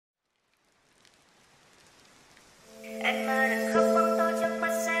Em ơi đừng khóc bóng tối trước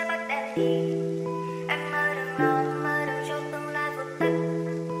mắt sẽ bắt em đi. Em ơi đừng lo, em ơi đừng cho tương lai vụt tắt.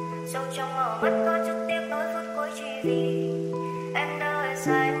 Sâu trong màu mắt có chút tiếc nối phút cuối chỉ vì em đâu là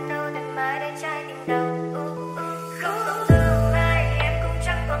sai, em đâu để mãi để trái tim đau. Không còn thương ai, em cũng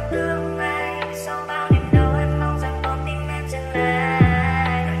chẳng còn thương ai. Sau bao niềm đau em mong rằng con tim em dừng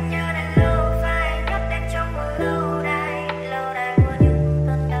lại. Nỗi nhớ đã lâu phai, nhốt em trong một lâu đài của những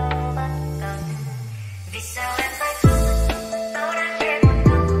cơn đau bất tận. Vì sao em phải khóc? Tôi đang nghe một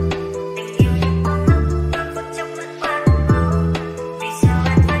câu tình yêu như con nước, ngập phút chốc lướt qua một màu. Vì sao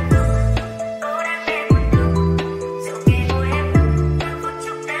em phải khóc? Tôi đang nghe một câu rượu kề môi em nóng, ngập phút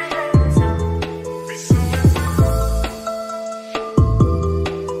chốc đã gần sầu. Vì sao em phải khóc?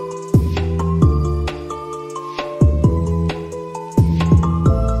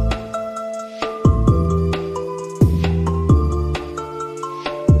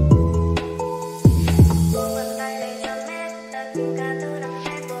 Buông bàn tay để cho mét tất cả thứ nặng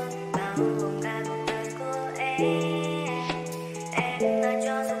nề buồn bao gồm cả cuộc đời của em. Em đã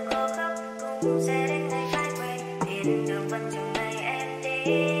cho dù khó khóc cũng sẽ đến ngày phải quên. Thiên đường vẫn chừng ngày em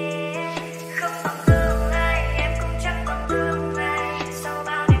đi. Không còn thương ai, em cũng chẳng còn thương ai. Sau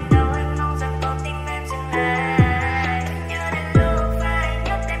bao niềm đau em mong rằng con tim em dừng lại. Nỗi nhớ đã lâu phai,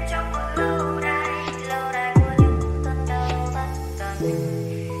 nhốt em trong một lâu đài của những cơn đau bất tận.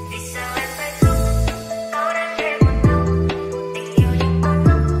 Vì sao em phải khóc? Tôi đang nghe một câu tình yêu như con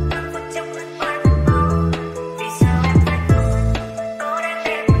nước, ngập phút chốc lướt qua một màu. Vì sao em phải khóc? Tôi đang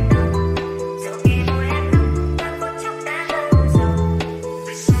nghe một câu rượu kề môi em nóng, ngập phút chốc đã gần sầu.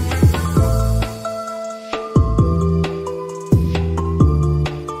 Vì sao em phải khóc?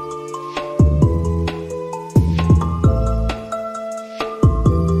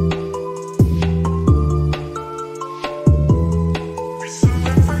 Vì sao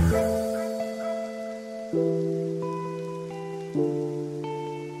em phải khóc?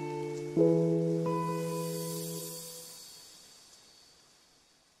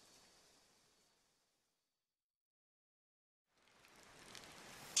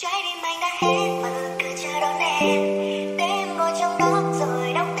 Trái tim anh đã hết mở cửa chờ đón em, để em ngồi trong đó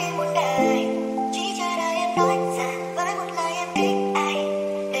rồi đóng tim muôn đời. Chỉ chờ đợi em nói rằng với một lời em thích anh,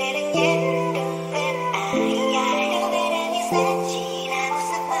 để đừng nhé, đừng quên ai. Nếu bên em như sẽ chỉ là một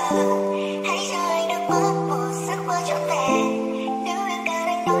giấc mơ, hãy cho anh được bước một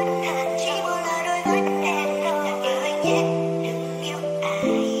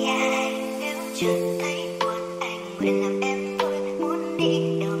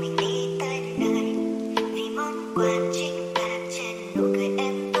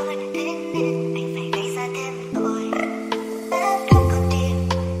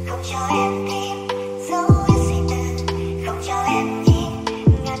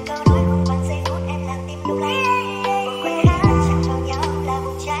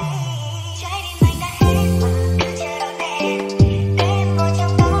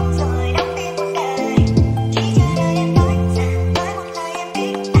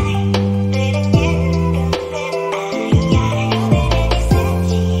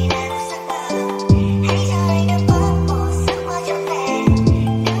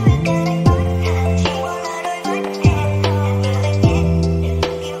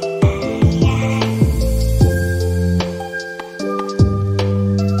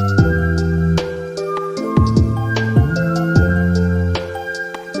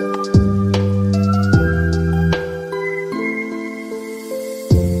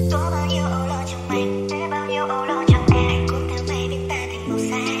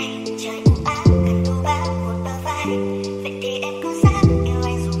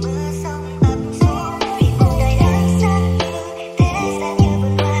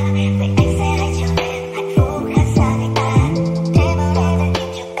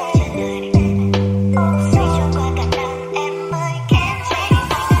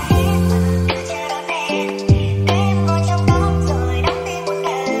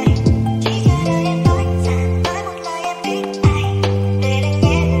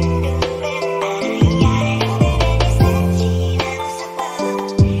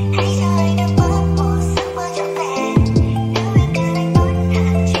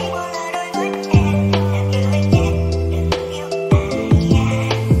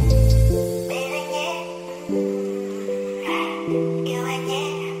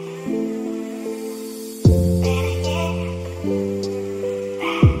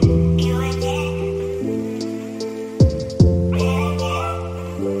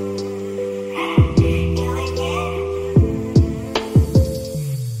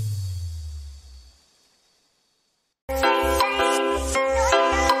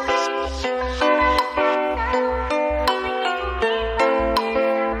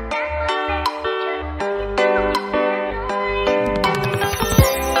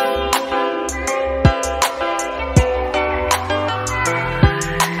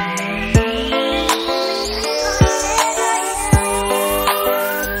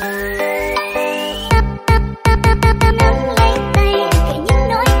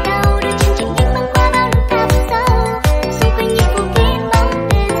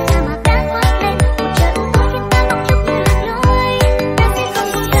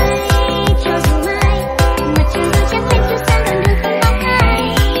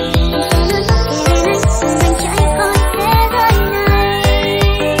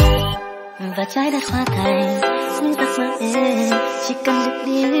trái đất hóa thành những giấc mơ em. Chỉ cần được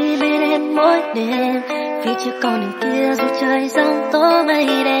đi bên em mỗi đêm, vì chưa còn đường kia dù trời giông tố mây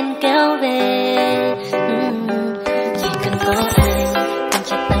đen kéo về. Chỉ cần có anh cầm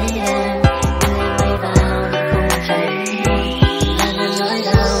chặt tay em, đưa em bay vào không cháy. Là ngàn nỗi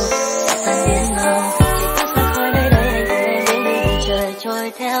đau tan biến mau, chỉ thoát ra khỏi nơi đây anh cùng em đến đi trời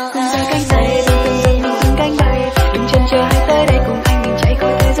trôi theo anh. Cùng ra cánh tay từng cánh tay, đừng chần chờ hãy tới đây cùng anh mình chạy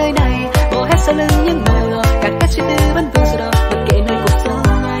khỏi thế giới này. Bỏ hết sau lưng những màu lo, gạt hết suy tư vẫn vương sau đó, bất kể nơi cuộc sống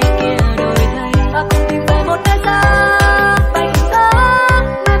ai kia đổi thay. Ta cùng tìm về một nơi xa bay xa,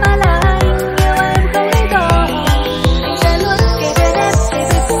 mãi mãi là anh yêu em không lý do. Anh sẽ luôn kề bên em để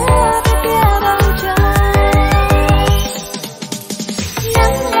về phía bầu trời.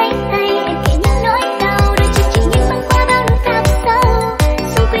 Nắm lấy tay em kể những nỗi đau, đôi chân chỉ những băng qua bao nỗi cảm sâu.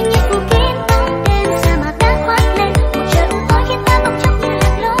 Xung quanh như phủ kín bóng đêm, sa mạc đã khoác lên một trời u tối khiến ta bỗng chốc như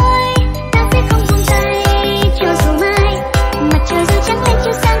lạc lối. Ta sẽ không buông tay cho dù mai mặt trời dần trắng lên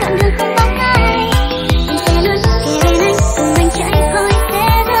chiếu sáng đoạn đường không bóng ai. Anh sẽ luôn kề bên anh cùng anh chạy khỏi thế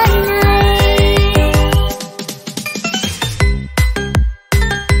giới này.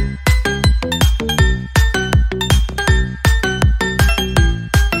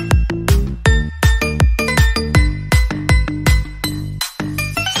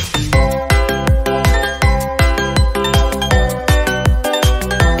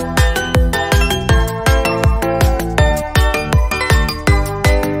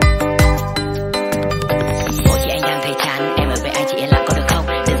 Mỗi khi anh đang thấy chán, em ở với anh chỉ yên lặng có được không?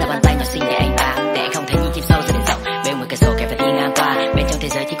 Đưa ra bàn tay nhỏ xinh để anh bám, để anh không thấy nhìn chim sâu dưới biển rộng. Bên ngoài cửa sổ kẻ phải đi ngang qua, bên trong thế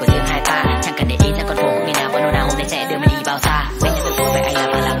giới chỉ có riêng hai ta. Chẳng cần để ý ra con phố ngày nào vẫn nào hôm nay sẽ đưa mình đi bao xa. Bên nhau từng với anh là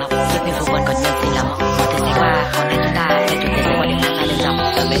vàng là ngọc, kiếp như phù vân còn nhân sinh là mộng. Một thứ sẽ qua, còn hai chúng ta theo chuyến thế giới qua đường ngang hai lưng dòng.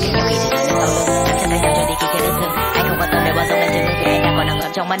 Ở bên cạnh nhau khi trời dần sau lưng, chắc chắn tay nhau trôi đi khi kia đến dừng. Anh không quan tâm nếu bao sông lên chừng ngưng vì anh đang còn nắng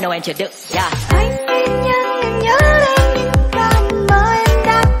ấm trong mắt nâu em chợt đựng. Yeah. Anh xin em nhớ đến những cơn mơ em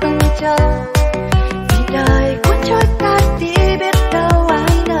đã từng chờ. Vì đời cuốn trôi ta đi biết đâu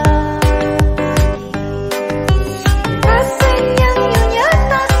ai ngờ. Ta xin em nhiều nhớ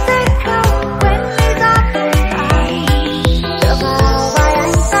ta sẽ không quên lý do tình ai. Tựa vào vai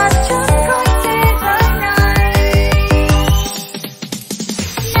anh ta trốn khỏi thế giới này.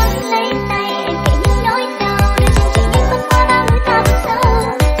 Nắm lấy tay em kể những nỗi đau, đôi chân chỉ những băng qua bao nỗi cảm sâu.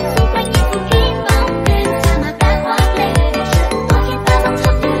 Xung quanh như phủ kín bóng đêm, sa mạc đã khoác lên một trời u tối khiến ta bỗng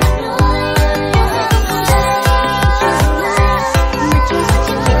chốc như lạc lối. Mặt trời dần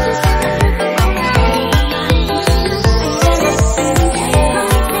trắng lên chiếu sáng đoạn đường không bóng ai. Anh sẽ luôn kề bên anh cùng anh chạy khỏi thế giới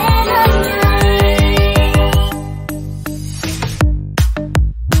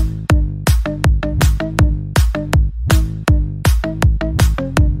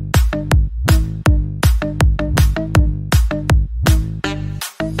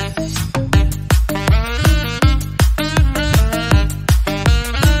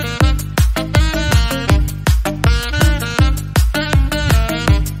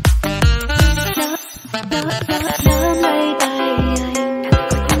Nắm lấy tay anh,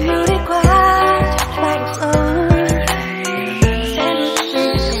 cùng nhau đi qua bãi sông. Sẽ luôn bên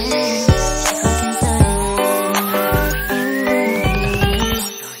em, không thể rời.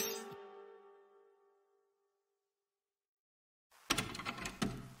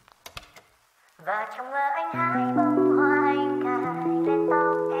 Và trong mơ anh hái bông hoa anh cài lên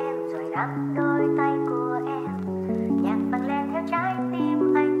tóc em, rồi nắm đôi tay của em. Nhạc vang lên theo trái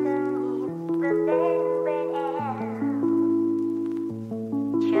tim anh từng nhịp bước đến bên em.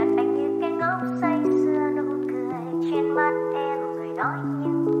 Chợt anh như cái ngốc say sưa, nụ cười trên mắt em, rồi nói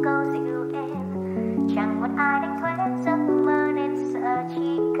những câu dịu êm. Chẳng một ai đánh thuế giấc mơ nên sợ,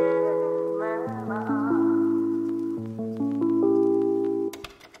 chỉ cứ mơ mộng.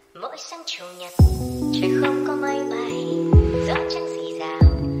 Mỗi sáng chủ nhật trời không có mây bay, gió chẳng xì rào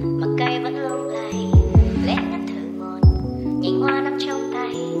mà cây vẫn lung lay. Lẽ ngắt thử một nhìn hoa nằm trong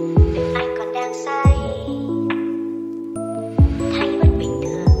tay, đừng anh còn đang say. Thấy vẫn bình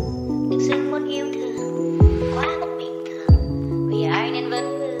thường, đừng dưng muốn yêu thương, quá bất bình thường vì ai nên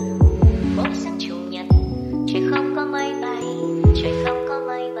vẫn vương. Mỗi sáng chủ nhật trời không có mây bay, trời không có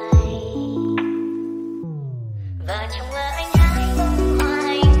mây bay. Và trong mơ anh hái bông hoa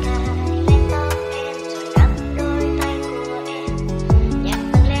anh cài lên tóc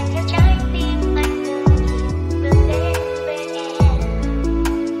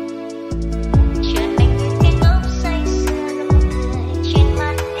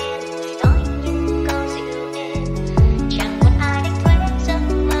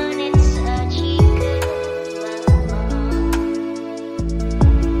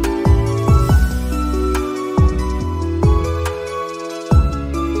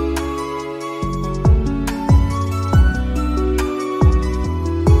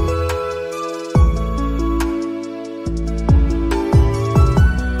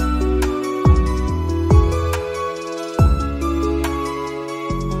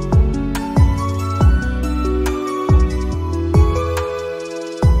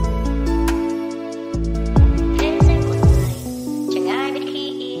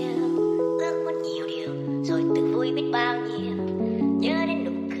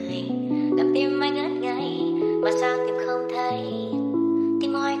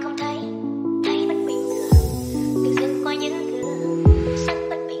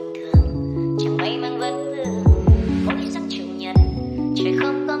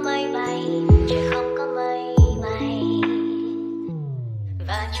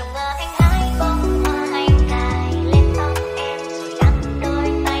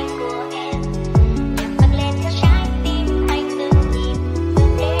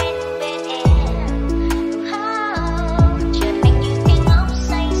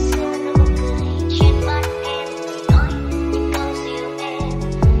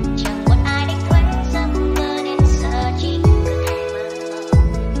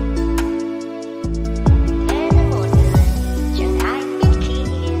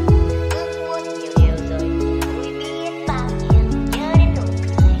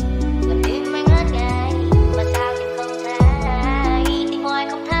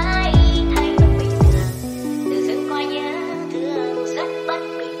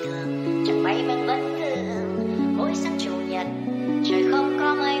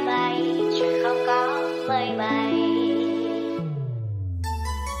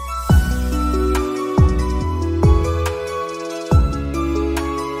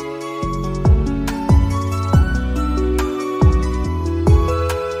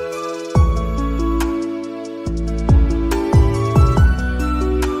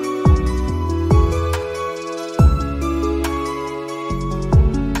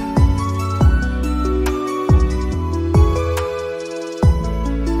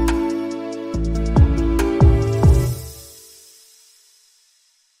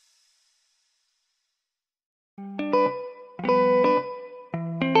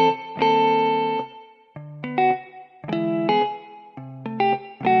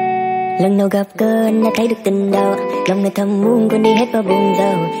Lần đầu gặp cơ anh đã thấy được tình đầu, lòng người thầm muốn quên đi hết bao buồn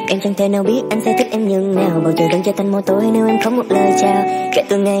rầu. Em chẳng thể nào biết anh sẽ thích em như nào, bầu trời vẫn trở thành màu tối nếu em không một lời chào. Kể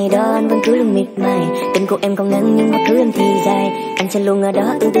từ ngày đó anh vẫn cứ luôn miệt mài, tình của em còn ngắn nhưng quá khứ em thì dài. Anh sẽ luôn ở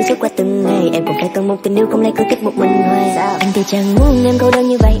đó ưu tư suốt qua từng ngày, em cũng phải cần một tình yêu không lẽ cứ thích một mình hoài. Anh thì chẳng muốn em cô đơn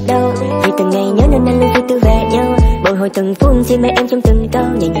như vậy đâu, vì từng ngày nhớ nên anh luôn suy tư về nhau. Bồi hồi từng phút xin mê em trong từng câu,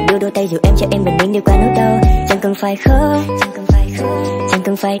 nhẹ nhàng đưa đôi tay dịu em cho em bình yên đi qua nỗi đau. Chẳng cần phải khóc, chẳng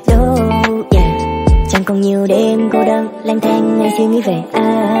cần phải đâu, yeah. Chẳng còn nhiều đêm cô đơn lang thang ngày suy nghĩ về ai,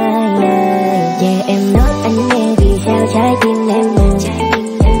 yeah. Em nói anh nghe vì sao trái tim em buồn.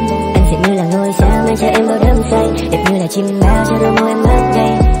 Anh sẽ như là ngôi sao ngăn cho em bao đắm say, đẹp như là chim bao cho đôi môi em mất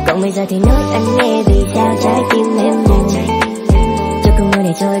đây. Còn bây giờ thì nói anh nghe vì sao trái tim em buồn. Cho cơn mưa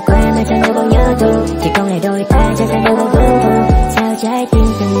này trôi qua mà chẳng đâu bao nhớ thương, chỉ còn lại đôi ta cho sang đâu bao vương vương. Sao trái tim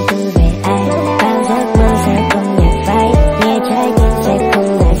từng tư về ai, bao giấc mơ sẽ không nhạt phai, nghe trái tim sẽ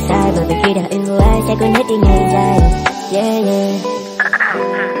không là sai, bởi vì khi đã yêu ai sẽ quên hết đi ngày dài, yeah yeah.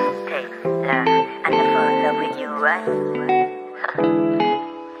 Thì là anh đã fall in love with you right?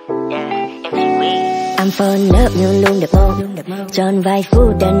 Yeah, em chỉ biết I'm fall in love nhưng luôn đẹp mong, tròn vài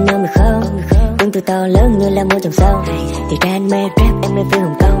phút đến nơi 10 không. Tương tự to lớn như là môi trồng sâu, thì ra anh mê rap em mê phiêu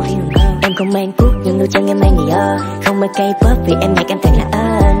hồng câu. Em không mang thuốc nhưng đôi chân em mang người ơ, không mê K-pop vì em nhạc em thật là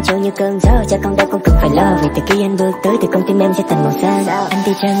ơn. Trôi như cơn gió cho con đâu không cần phải lo, vì từ khi anh bước tới thì con tim em sẽ thành màu xanh. Anh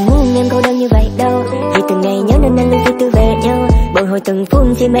thì chẳng muốn em cô đơn như vậy đâu, vì từng ngày nhớ nên anh luôn suy tư về nhau. Bồi hồi từng phút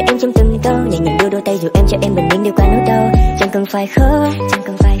xin mê em trong từng câu, nhẹ nhàng đưa đôi tay dịu em cho em bình yên đi qua nỗi đau. Chẳng cần phải khóc,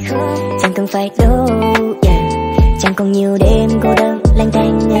 chẳng cần phải đâu, yeah. Chẳng còn nhiều đêm cô đơn lang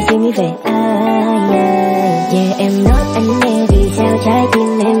thang ngày suy nghĩ về ai, yeah. Em nói anh nghe vì sao trái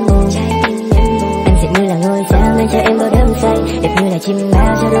tim em buồn. Anh sẽ như là ngôi sao ngăn cho em bao đắm say, đẹp như là chim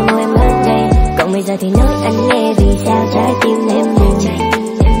bao cho đôi môi em mất đây. Còn bây giờ thì nói anh nghe vì sao trái tim em buồn.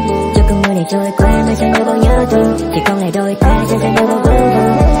 Cho cơn mưa này trôi qua mà chẳng đâu bao nhớ thương, chỉ còn lại đôi ta cho sang đâu bao vương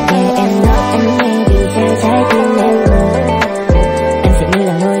vương. Yeah, em nói anh nghe vì sao trái tim em buồn. Anh sẽ như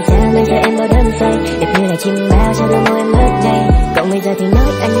là ngôi sao ngăn cho em bao đắm say, đẹp như là chim bao cho đôi môi em mất đây. Còn bây giờ thì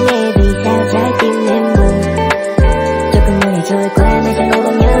nói anh nghe vì sao trái tim em buồn. Cho cơn mưa này trôi qua mà chẳng đâu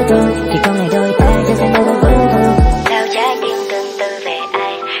bao nhớ thương, chỉ còn lại đôi ta cho sang đâu bao vương vương. sao trái tim từng tư về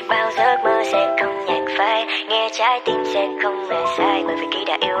ai, bao giấc mơ sẽ không nhạt phai, nghe trái tim sẽ không hề sai, bởi vì khi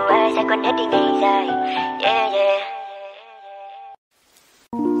đã yêu ai sẽ quên hết đi ngày dài, yeah yeah.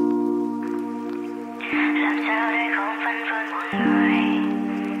 Làm sao để không phân vân một người,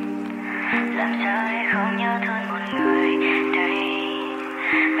 làm sao để không nhớ thương một người đây.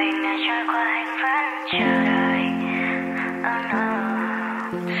 Vì ngày trôi qua anh vẫn chờ đợi, oh no.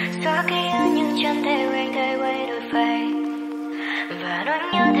 Xóa ký ức nhưng chẳng thể quay đổi phai, và nỗi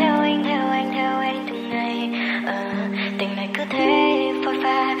nhớ theo anh từng ngày. Tình này cứ thế phôi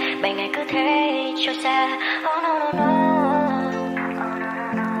pha, 7 ngày cứ thế trôi xa, oh no no no.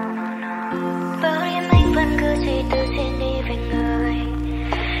 Bao đêm anh vẫn cứ suy tư xin đi về người,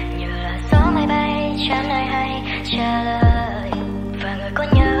 như là gió mây bay chẳng ai hay trả lời. Và người có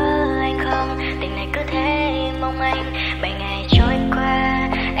nhớ anh không, tình này cứ thế mong anh. 7 ngày trôi qua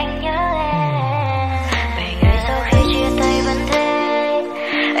anh nhớ em, 7 ngày sau khi chia tay vẫn thế,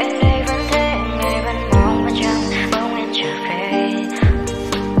 anh đây vẫn thế, ngày vẫn mong vẫn chẳng mong em trở về.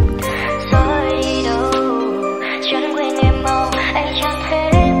 Rồi đi đâu chẳng quên em mau, anh chẳng thể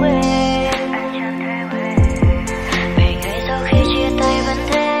quên. 7 ngày sau khi chia tay vẫn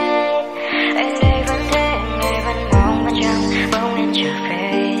thế, anh đây vẫn thế, ngày vẫn mong vẫn chẳng mong em trở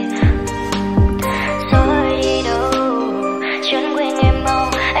về. Rồi đi đâu chẳng quên em mau,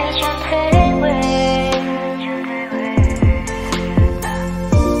 anh chẳng thể quên.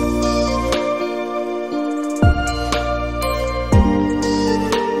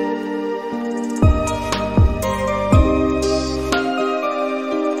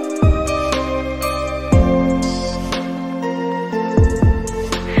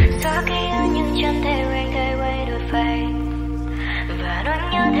 Xóa ký ức nhưng chẳng thể quay đổi phai, và nỗi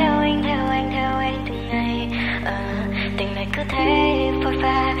nhớ theo anh từng ngày. Tình này cứ thế phôi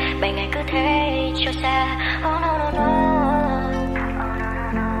pha, 7 ngày cứ thế trôi xa, oh no no no.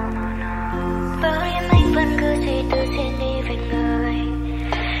 Bao đêm anh vẫn cứ suy tư xin đi về người,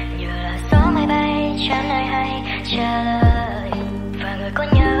 như là gió mây bay chẳng ai hay trả lời. Và người có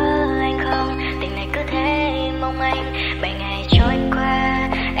nhớ anh không, tình này cứ thế mong anh. 7 ngày trôi qua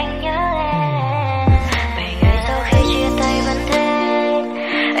anh nhớ em, 7 ngày sau khi chia tay vẫn thế,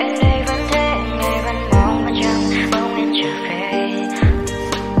 anh đây vẫn thế, ngày vẫn mong vẫn chẳng mong em trở về.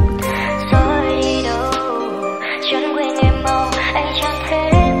 Rồi đi đâu chẳng quên em mau, anh chẳng thể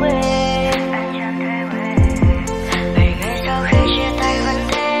quên. 7 ngày sau khi chia tay vẫn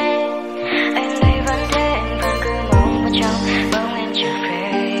thế,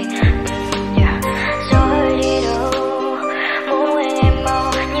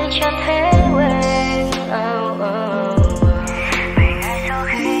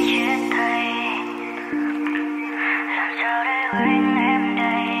 anh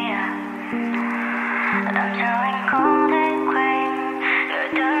đây làm sao anh có thể quên người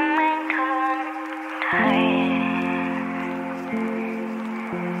thương anh thương thầy.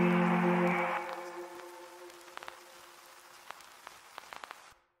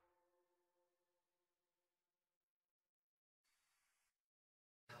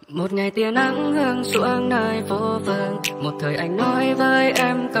 Một ngày tia nắng hương xuống nơi phố phường, một thời anh nói với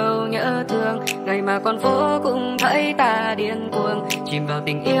em câu nhớ thương. Ngày mà con phố cũng thấy ta điên cuồng, chìm vào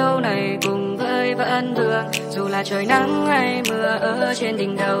tình yêu này cùng với vẫn vương. Dù là trời nắng hay mưa ở trên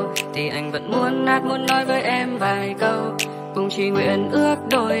đỉnh đầu, thì anh vẫn muốn hát muốn nói với em vài câu, cùng chỉ nguyện ước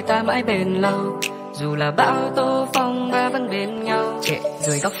đôi ta mãi bền lâu. Dù là bão tố phong ba vẫn bên nhau. Trệ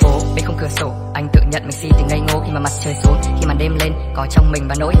rời góc phố bên không cửa sổ, anh tự nhận mình si tình ngây ngô khi mà mặt trời xuống. Khi màn đêm lên có trong mình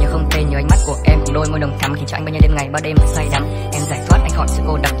và nỗi nhớ không tên, nhớ ánh mắt của em cùng đôi môi nồng thắm khiến cho anh bao nhiêu đêm ngày bao đêm say đắm. Em giải thoát anh khỏi sự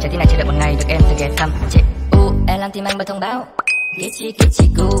cô độc, trái tim này chờ đợi một ngày được em tới ghé thăm. Trệ em làm tim anh bởi thông báo Getcha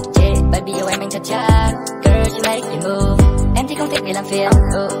cool, baby yêu em anh thật chắc. Girl you make me move, em thì không thích bị làm phiền.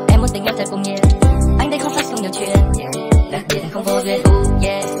 Em muốn tình em thật cùng nhiệt, anh đây không phát không nhiều chuyện, đặc biệt không vô duyên.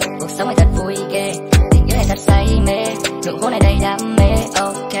 Cuộc sống này thật vui ghê, tình yêu này thật say mê, nụ hôn này đầy đam mê.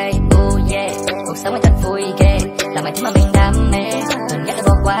 Ok cuộc sống này thật vui ghê, là mọi thứ mà mình đam mê, gần nhất là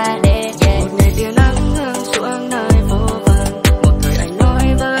bỏ qua đê. Một ngày tia nắng hương xuống nơi phố phường, một thời anh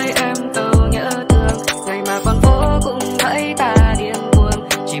nói với em câu nhớ thương. Ngày mà con phố cũng thấy ta điên cuồng,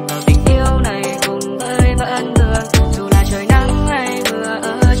 chìm vào tình yêu này cùng với vẫn vương. Dù là trời nắng hay mưa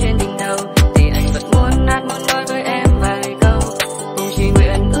ở trên đỉnh đầu, thì anh vẫn muốn hát muốn nói với em vài câu, cùng chỉ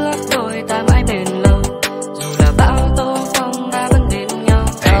nguyện ước đôi ta mãi bền lâu. Dù là bão tố phong ta vẫn bên nhau.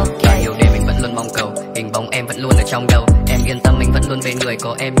 Và nhiều đêm mình vẫn luôn mong cầu, hình bóng em vẫn luôn ở trong đầu. Em yên tâm mình vẫn luôn bên người,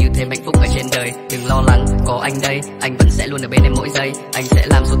 có em như thêm hạnh phúc ở trên đời. Đừng lo lắng, có anh đây, anh vẫn sẽ luôn ở bên em mỗi giây. Anh sẽ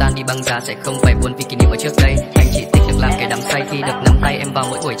làm số tan đi băng giá, sẽ không phải buồn vì kỷ niệm ở trước đây. Anh chỉ thích được làm cái đắm say khi được nắm tay em vào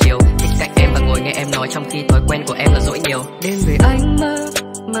mỗi buổi chiều, thích cạnh em và ngồi nghe em nói trong khi thói quen của em là dỗi nhiều. Đêm về anh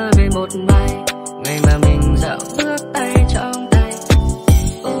mơ về một ngày, ngày mà mình dạo bước tay trong tay.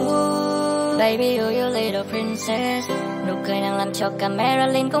 Baby you little princess, nụ cười nàng làm cho camera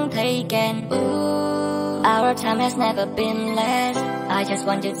lên cũng thấy ghen. Our time has never been less, I just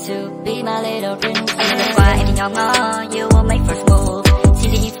want you to be my little princess. Anh đi qua em thì nhỏ ngó, you will make first move.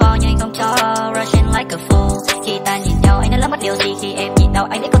 CD4 nhưng anh không cho, rushing like a fool. Khi ta nhìn nhau anh đã lắm mất điều gì, khi em nhìn đâu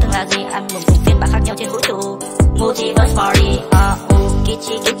anh biết cô thường là gì. Ăn mừng cùng phiên bản khác nhau trên vũ trụ, multiverse party.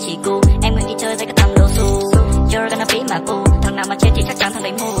 Kitchi cool, em nguyện đi chơi với cả thằng lô su. You're gonna be my boo, thằng nào mà chết thì chắc chắn thằng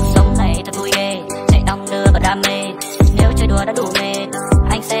đấy mù. Sống này thật vui ghê, chạy đong đưa và đam mê. Nếu chơi đùa đã đủ mệt,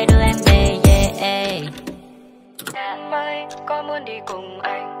 anh sẽ đưa em về. Mai có muốn đi cùng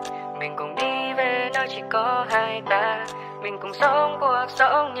anh, mình cùng đi về nơi chỉ có hai ta. Mình cùng sống cuộc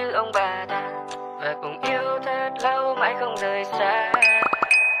sống như ông bà ta, và cùng yêu thật lâu mãi không rời xa.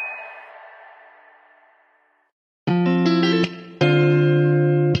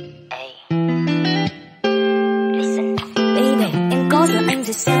 Em có giờ anh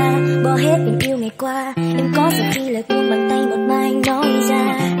rời xa, bỏ hết tình yêu ngày qua. Em có giờ khi lời buông bàn tay một mai anh nói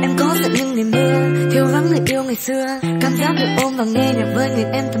ra. Em có giận những ngày mưa, thiếu vắng người yêu ngày xưa. Cảm giác được ôm và nghe nhạc với người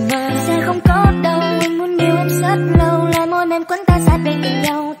em thầm mơ. Sẽ không có đâu, anh muốn yêu em rất lâu. Lại môi em quấn ta sát bên cạnh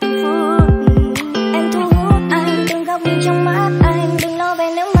nhau từng phút. Em thu hút anh, từng góc nhìn trong mắt anh. Đừng lo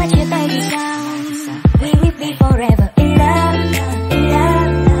về nếu mà chia tay thì sao. We will be forever in love, in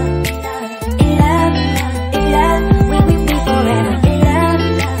love, in love, in love. We will be forever in love,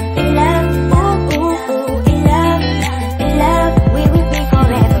 in love, in love, in love. We will be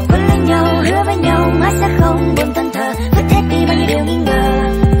forever. Quấn lấy nhau, hứa với nhau mãi sẽ không buồn thân thờ. Vứt hết đi bao nhiêu điều nghi ngờ.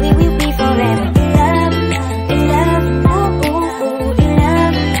 We will be forever in love, in love, in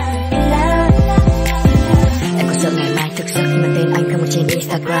love, in love. Em có sợ ngày mai thức giấc khi mà tên anh không ở trên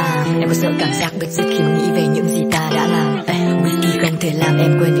Instagram. Em có sợ cảm giác bứt rứt khi nghĩ về những gì ta đã làm. Whisky không thể làm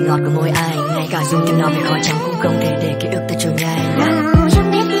em quên vị ngọt của môi anh. Ngay cả dùng tiếng nói về khói trong cũng không thể để ký ức ta trôi nhanh.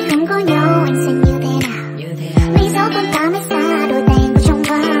 Chẳng biết khi không có nhau anh sẽ như thế nào. Lý do con ta mới xa đôi tay vào trong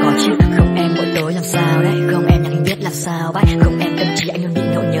vai. Có chứ không em mỗi tối làm sao đấy. Không em nhạc anh biết làm sao bách. Không em tâm trí anh luôn bị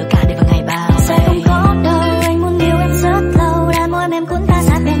nỗi nhớ cả đêm và ngày bao. Sẽ không có đâu, anh muốn yêu em rất lâu. Đã môi em cuốn ta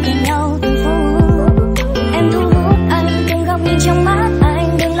sát bên cạnh nhau từng phút. Em thu hút anh, từng góc nhìn trong mắt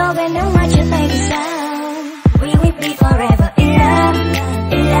anh. Đừng lo về nếu mai chia tay thì sao. We will be forever in love,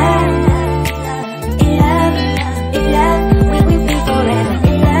 in love, in love, in love. We will be forever.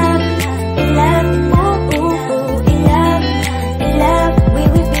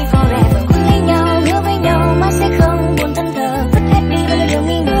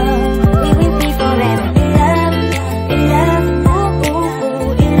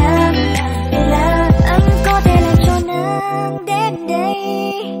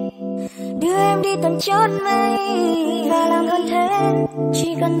 đưa em đi tận chót mây và làm hơn thế,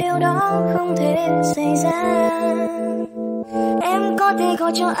 chỉ cần điều đó không thể xảy ra. Em có thể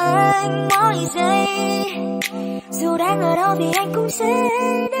gọi cho anh mỗi giây, dù đang ở đâu thì anh cũng sẽ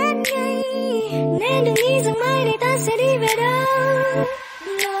đến ngay. Nên đừng nghĩ rằng mai này ta sẽ đi về đâu.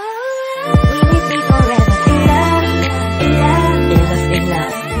 We will be forever in love, in love, in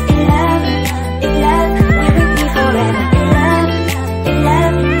love, in love, in love, in love. We will be forever in love, in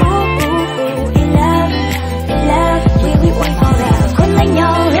love, ooh, ooh, ooh, in love, in love. We will be forever. Hôn lấy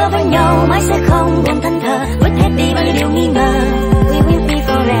nhau, hứa với nhau, mãi sẽ không buồn thân thờ, vứt hết đi bao nhiêu điều nghi ngờ. We will be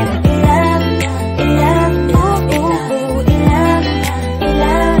forever in love, in love, ooh, ooh, ooh, in love, in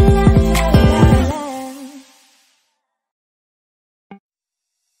love, in love.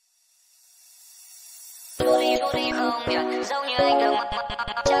 Chút đi không nhỉ, giống như anh thường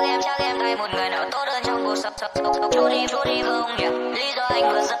chắc em thay một người nào tốt hơn trong cuộc sống. Chút đi không nhỉ, lý do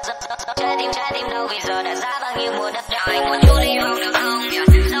anh vừa rất trái tim đâu bây giờ đã giá bao nhiêu mùa đất đảo. Anh muốn chút đi không được không nhỉ,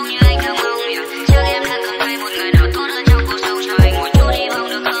 giống như anh thường không nhỉ, chắc em đã từng thay một người nào tốt hơn trong cuộc sống cho anh. Muốn chút đi không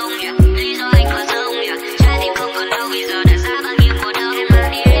được không nhỉ, lý do anh vừa giống nhỉ, trái tim không còn đâu bây giờ đã giá bao nhiêu mùa đông. Em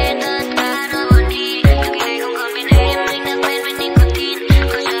mang đi hết tất cả nỗi buồn đi, từ khi này không còn bên em, anh đã quên với tim con tin.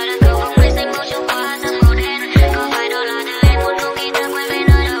 Có chờ đợi câu không mấy xanh màu trong quá giấc màu đen, có phải đó là thứ em muốn không khi ta quay về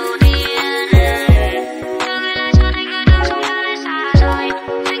nơi đầu tiên. Cho người lại trở thành người đang sống ta lại xa rời,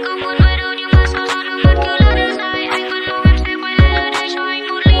 anh không muốn quay đâu nhưng mà sao nước mắt cứ lỡ đưa dài. Anh vẫn mong em sẽ quay lại nơi đây cho anh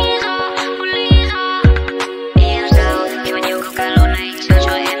một lý do, một lý do. Đi em sao khi mà nhiều câu ca lộn này sao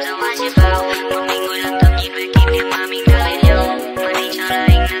cho em dấu hoa chia vào. Một mình ngồi lặng thầm nhìn về kỷ niệm mà mình đã bên nhau, mà đi cho là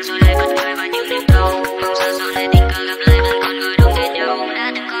anh đang rồi lại bật cười vào những đêm thâu. Mong sao sau này tình cờ gặp lại vẫn còn người đông tên nhau.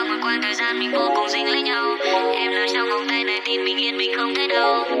 Đã từng có một quãng thời gian mình vô cùng dính lấy nhau, em là trong vòng tay này tin mình yên mình không thấy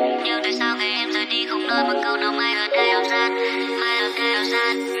đâu. Nhưng tại sao ngày em rời đi không nói một câu nào mai ở đây áo gian, mai ở đây áo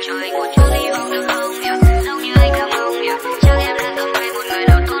gian. Cho anh một chút hy vọng được không nhỉ, giống như anh không mong nhỉ, chắc em đã từng quen một người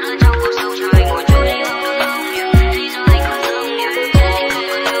nào tốt hơn trong cuộc sống. Cho anh một chút hy vọng được không nhỉ, lý do anh không giống nhỉ, trái tim không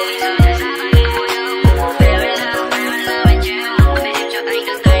còn đâu bây giờ đã giá bao nhiêu mùa đông. Very love and you, để em cho anh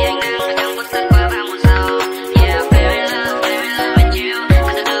được tay anh đang ở trong phút giây qua bao một giờ. Yeah, very love and you,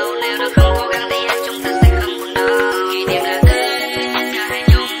 và từ đâu nếu nó không cố gắng thì hai chúng ta sẽ không buồn đâu. Kỷ niệm là tất cả hai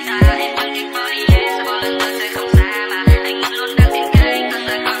chúng ta, em vẫn thích body yeah, sao bao lần tôi sẽ không xa mà anh vẫn luôn đang tìm cái cơn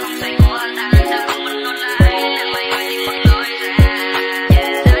rời khỏi không say của ta. Sao không muốn nốt lại là mày hỏi tìm một lối ra.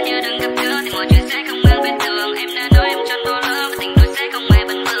 Yeah, nếu như đừng gặp gỡ thì mọi chuyện sẽ không mang bên thường. Em đã nói em chọn bỏ lỡ và tình đôi sẽ không hề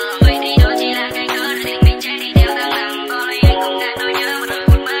bình thường. Vậy thì đó chỉ là cái cớ để tình mình chạy đi theo tháng năm. Có lẽ anh cũng ngại nỗi nhớ một đôi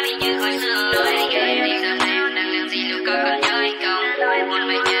phút mới đi như khói xưa. Nói anh ơi em đi giờ này em đang làm gì liệu có còn nhớ anh không? Em muốn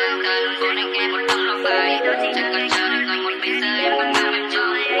về nhà ta luôn muốn anh nghe một thông lòng bài. Chẳng còn chờ đợi ngồi một bên giờ em còn mang em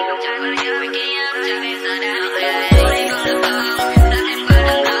trôi. Chẳng còn nhớ về ký ức giờ bây giờ đã ở đây. Thôi không được không, dẫn em qua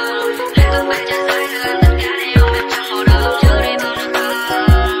đường đông. Lại không phải trả dài giữa em tất cả để ôm em trong mùa đông. Chưa đi không được không,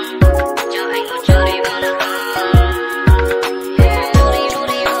 cho anh một chưa đi không được không. Chút đi không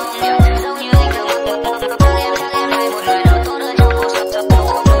nhỉ, giống như anh thường chắc em hay một người nào tốt hơn trong cuộc sống.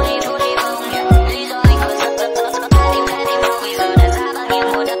 Chút đi không nhỉ, lý do anh vẫn trái tim đâu bây giờ đã giá bao nhiêu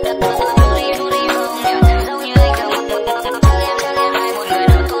mùa đất. Chút đi không nhỉ, giống như anh thường chắc em hay một người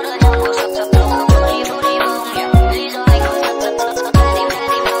nào tốt hơn trong cuộc sống. Chút đi không nhỉ, lý do anh vẫn trái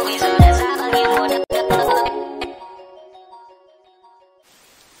tim đâu bây giờ đã giá bao nhiêu mùa đất.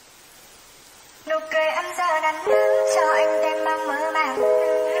 Nụ cười em giờ đắn đắn cho anh thêm mang mơ màng,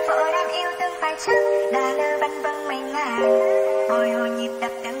 vội đang yêu thương phải chắc đã lỡ băn vâng mình ngàn. Bồi hồi nhịp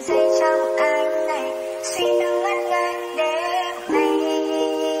đập từng giây trong anh này, suy tư ngất ngây đêm nay.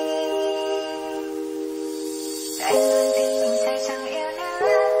 Anh luôn tin mình say chẳng yêu nữa,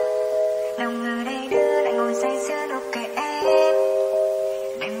 lòng ngờ đây đưa lại ngồi say sưa nụ cười em.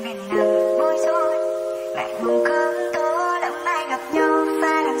 Đêm biển nằm bối rối, lại mong không tối lắm mai gặp nhau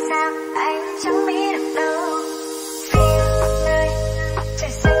và làm sao anh chẳng biết được đâu. Phía nơi trời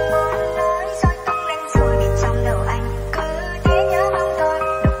xanh bốn lối rồi tung lên rồi bên trong đầu anh cứ thế nhớ mong tôi.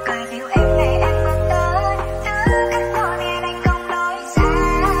 Nụ cười dịu em này em còn tới,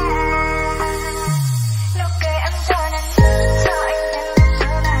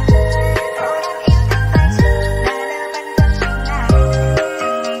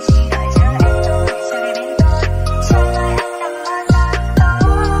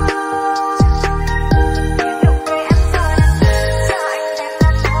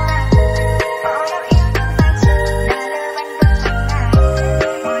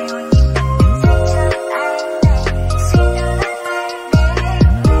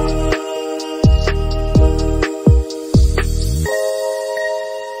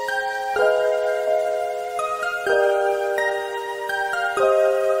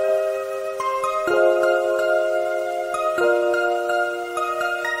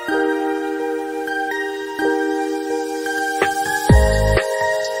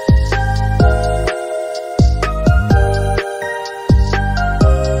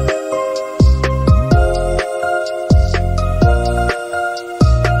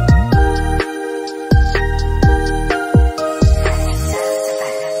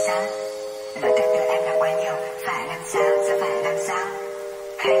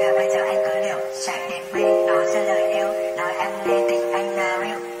 là bây giờ anh cứ liều chạy đến bên nói ra lời yêu, nói em nghe tình anh là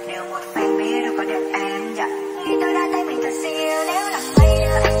real, điều một fan biết đâu có được em dạ. Nghĩ tôi đã thấy mình thật siêu, nếu là mây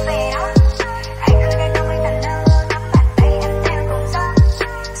đưa anh về đó, anh cứ đến đâu anh tận đâu, nắm bàn tay em theo cùng gió.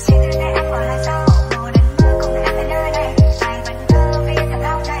 Suy từ nay anh bỏ lại sau, mùa đến mưa cùng em ở nơi này, ai vẫn thơ viết thật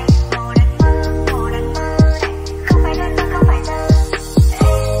lâu này. Mùa đến mưa này, không phải đơn mơ không phải thơ.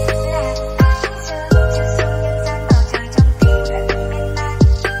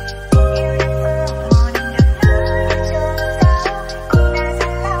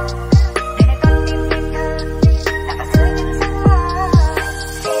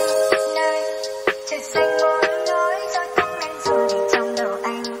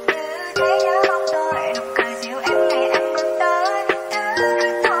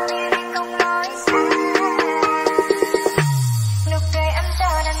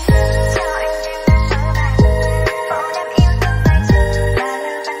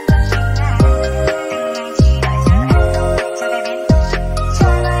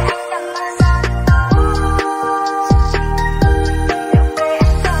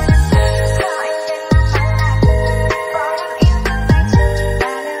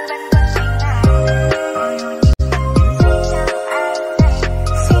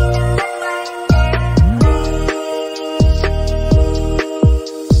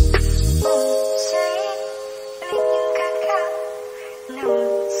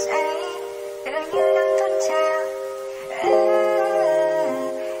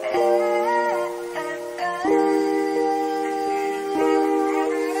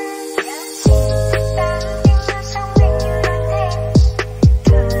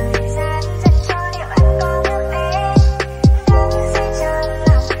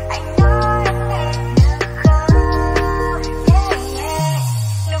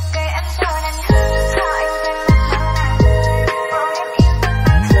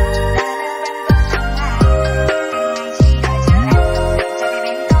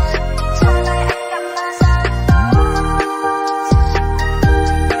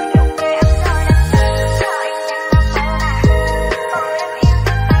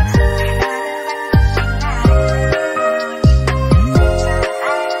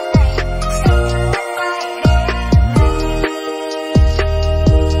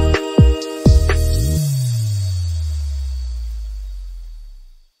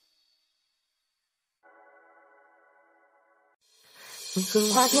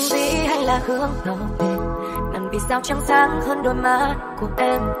 Hương hoa thiên vĩ hay là hương đỏ đèn, nàng vì sao trắng sáng hơn đôi má của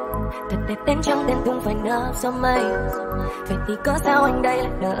em. Thật đẹp đến trăng đen tung phải nở sau mây. Vậy thì có sao anh đây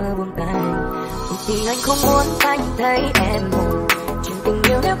lại nỡ buông tay? Vì anh không muốn anh thấy em buồn. Chuyện tình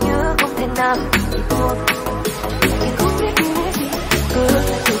yêu nếu như không thể nào thì buồn. Anh không biết nói gì, cứ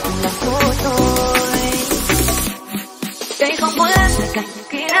thì cùng là thôi thôi. Đây không muốn là thời cảnh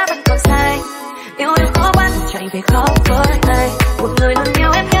khi đã vẫn còn say. Yêu đừng khó bắt chạy về khóc với anh. Một người luôn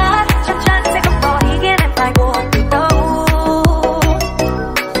yêu em nhớ, chắc chắn sẽ không có ý kiến em phải buồn từ đâu.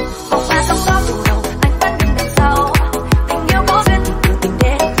 Vòng qua sóng gió từ đầu, anh vẫn đứng đằng sau. Tình yêu có duyên thì từ tình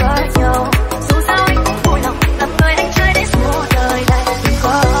đến với nhau. Dù sao anh cũng vui lòng làm người anh trai đến suốt đời này thì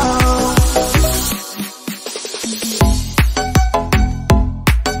không.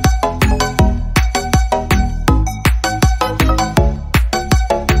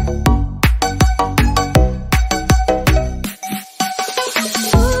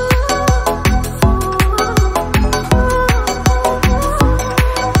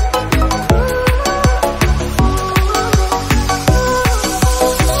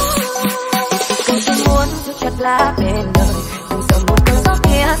 Lá bên đời, đừng sợ một cơn gió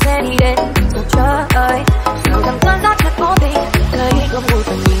kia sẽ đi đến một trời ơi. Sợ rằng cơn gió thật vô tình, thấy không vui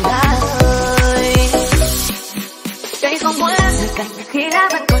phần nhìn đã ơi. Đây không muốn là thời cảnh khi đã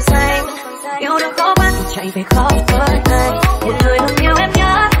vẫn còn xanh. Yêu đừng khó bắt chạy về khóc với anh. Một người luôn yêu em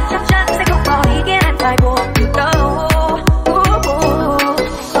nhớ, chắc chắn sẽ không có ý kiến em phải buồn từ đâu.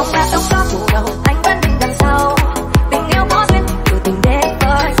 Không đã sống gió phủ đầu, anh vẫn đứng đằng sau. Tình yêu có duyên từ tình đến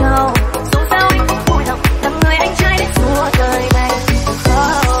với nhau. Dù sao anh cũng vui lòng làm người anh trai đến suốt đời này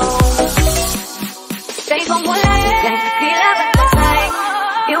không. Đây không muốn là thời cảnh khi đã vẫn còn xanh.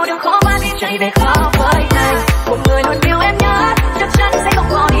 Yêu đừng khó bắt chạy về khóc với anh. Một người luôn yêu em nhớ, chắc chắn sẽ không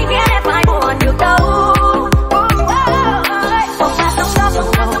có ý kiến em phải buồn được đâu. Không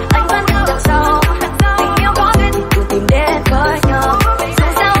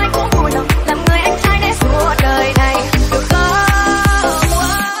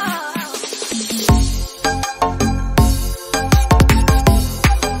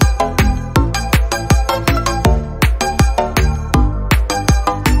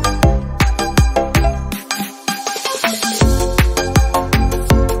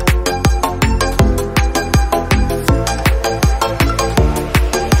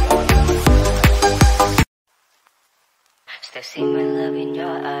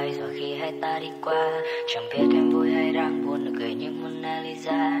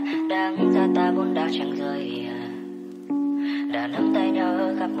ta vốn đã chẳng rời, đã nắm tay nhau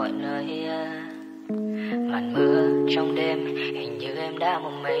ở khắp mọi nơi. Màn mưa trong đêm, hình như em đã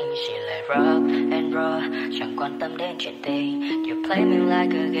một mình, chỉ lại rock and roll, chẳng quan tâm đến chuyện tình. You play me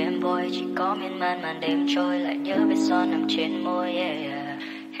like a game boy, chỉ có miên man màn đêm trôi, lại nhớ vết son nằm trên môi.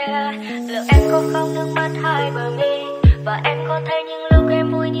 Liệu em có khóc nước mắt hai bờ mi, và em có thấy những lúc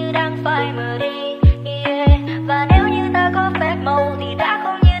em vui như đang phai mờ đi. Và nếu như ta có phép màu thì đã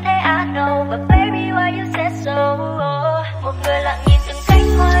không như thế I know, but baby why you said so. Một người lặng nhìn từng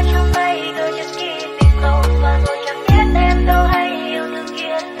cánh hoa trong tay, rồi just keep it close. Và rồi chẳng biết em đâu hay yêu thương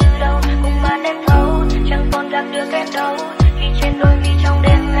kia từ đâu, cùng màn đêm thâu chẳng còn gặp được em đâu, khi trên đôi mi trong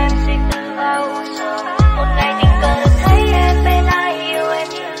đêm em suy tư vào sâu. Một ngày tình cờ được thấy em bên ai yêu em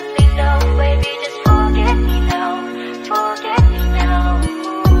như tình đầu, baby just forget me now, forget me now.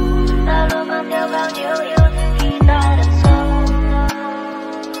 Ta luôn mang theo bao nhiêu yêu thương khi ta đằng sau,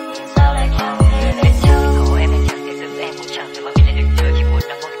 sao lại chẳng thể để chờ. Cầu em chẳng thể giữ em cũng chẳng thể mà biết được chưa, chỉ muốn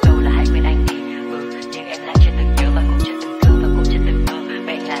nói một câu là hãy quên anh đi. Nhưng em lại chưa từng nhớ và cũng chưa từng thương và cũng chưa từng mơ.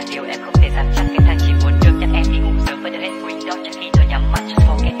 Vậy là điều em không thể dám chắc, cái thằng chỉ muốn được nhắc em đi ngủ sớm và đưa hết quên đó trước khi tôi nhắm mắt. Just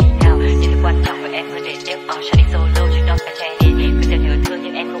forget me now, nhưng điều quan trọng với em hơn để tiếc. Chẳng đi solo chứ đó phải che đi. Cứ tưởng nhớ thương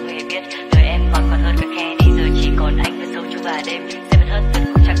nhưng em không hề biết, đời em còn hơn cả khe đi. Giờ chỉ còn anh với sâu chung và đêm, sẽ mất hết tất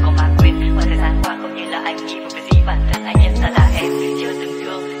cũng chẳng có mà quên. Và thời gian qua không như là anh nghĩ một cái gì bản thân anh nhận ra là em chưa từng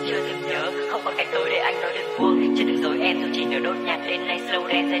thương, chưa từng nhớ, không còn cách tôi để anh nói đừng buông. Chưa từng rồi em dù chỉ nửa đốt nhạc lên này slow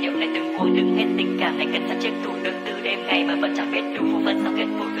dance, giai điệu này từng buông từng hết tình cảm này cần sẵn chiếc tủ đựng từ đêm ngày mà vẫn chẳng biết đủ phù vân sau kết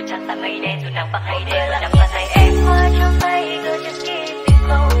cục cứ chắn tan mây đen rồi nắng bằng hay đêm là nắng và tay em. Hoa trong tay rồi just keep it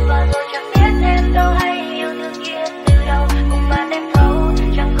close, và rồi chẳng biết em đâu hay yêu thương kia từ đâu, cùng màn đêm thâu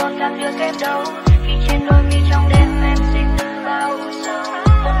chẳng còn gặp được em đâu, khi trên đôi mi trong đêm em suy tư vào sâu.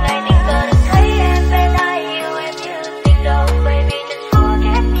 Một ngày tình cờ được thấy em bên ai yêu em như tình đầu, baby just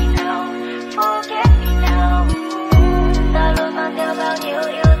forget me now, forget me now. Ta luôn mang theo bao nhiêu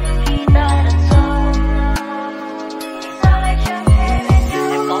yêu thương khi ta đằng sau, sao lại chẳng thể bên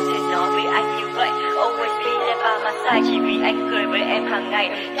nhau. Em có thể nói với anh như vậy, always be there by my side, chỉ vì anh cười với em hàng ngày.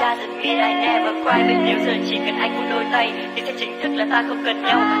 Doesn't mean I never cry, vậy nếu giờ chỉ cần anh một đôi tay thì sẽ chính thức là ta không cần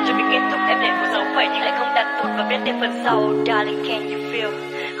nhau. Rồi mình kết thúc em để một dấu phẩy nhưng lại không đặt tụt và biết đến phần sau. Darling can you feel,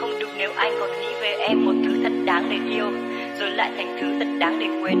 không đủ nếu anh còn nghĩ về em một thứ thật đáng để yêu, rồi lại thành thứ thật đáng để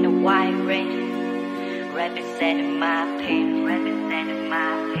quên. A wide range representing my pain, representing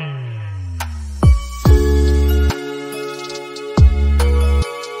my pain.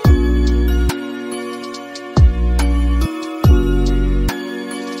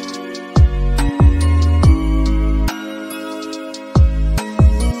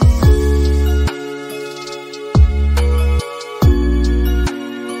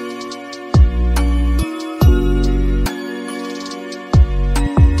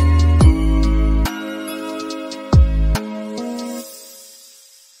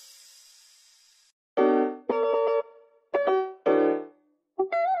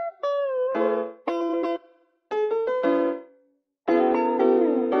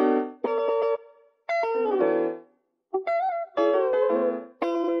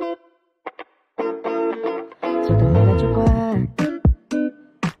 Rồi từng ngày đã trôi qua,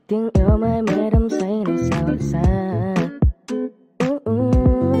 tiếng yêu mãi mê đắm say này sao lại xa.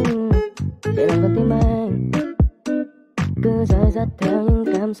 Để lòng con tim anh cứ dõi dắt theo những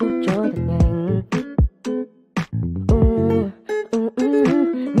cảm xúc trôi thật nhanh.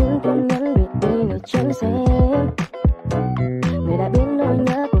 Những tin nhắn biệt đi nơi trên xe, người đã biến nỗi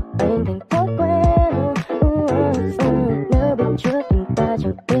nhớ của anh thành thói quen. Nếu biết trước tình ta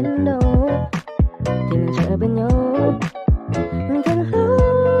chẳng đến đâu thì mình chờ bên nhau. Thật lâu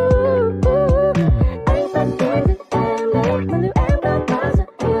anh phát hiện được em đấy, mà liệu em đã bao giờ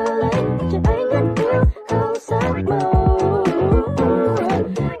hiểu lấy chuyện anh ngắt yêu không sắc màu.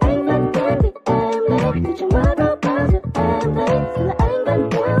 Anh phát hiện được em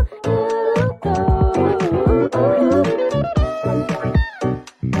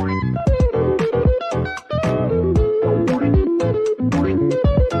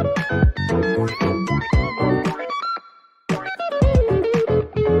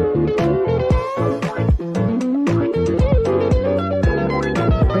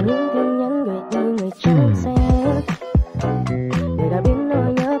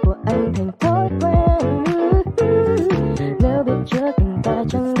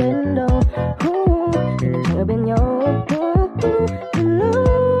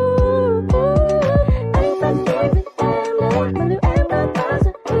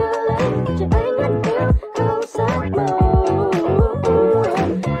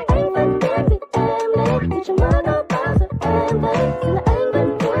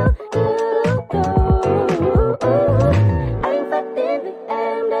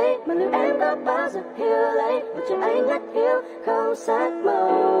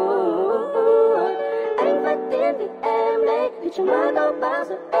bao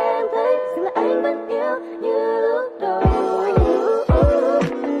giờ em thấy rằng là anh vẫn yêu như lúc đầu.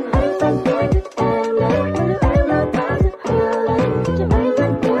 Anh vẫn yêu thích em đấy, mà liệu em là bao giờ hiểu lấy cho anh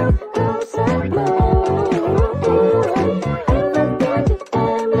vẫn yêu không giấc mơ. Anh vẫn yêu thích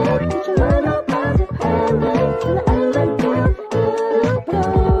em đấy, cho mãi bao bao giờ em thấy rằng là anh vẫn yêu như lúc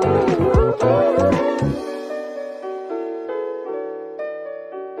đầu.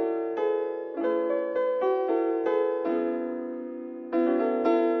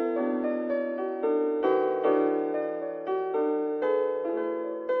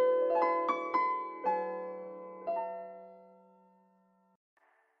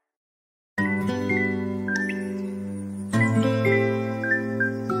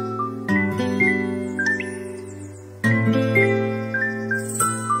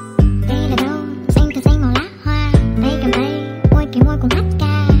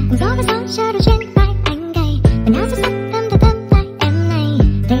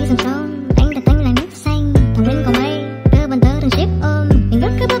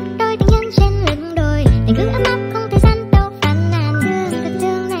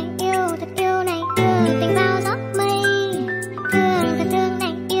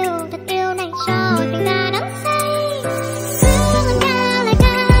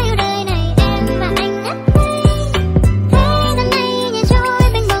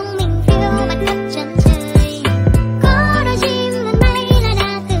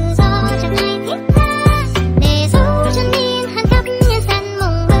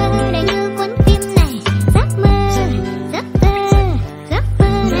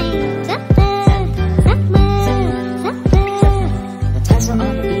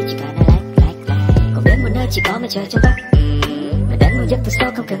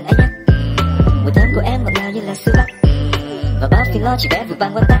 Chỉ bé vừa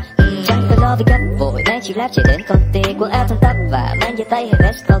vang quanh ta, chẳng phải lo vì gấp vội đang chỉ lát chạy đến công ty, quần áo thon tắp và mang giày tay hay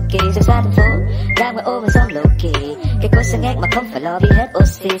vest khaki, ra xa thành phố đang ngoài ô và gió lộ kỳ, cái cối sáng ngát mà không phải lo vì hết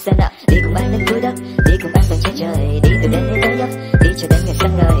oxy. Xem nào, đi cùng anh đến cuối đất, đi cùng anh tầng trên trời, đi từ đêm đến tối giấc, đi cho đến ngày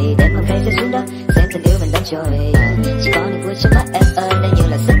sáng ngời, đêm không thấy rơi xuống đất, xem tình yêu mình đang trôi. Chỉ có niềm vui trong mắt em ơi, đây như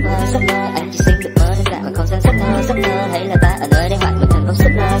là giấc mơ, anh chỉ xin được mơ đơn giản và không gian giấc mơ, hay là ta ở nơi đây hoài một thành công giấc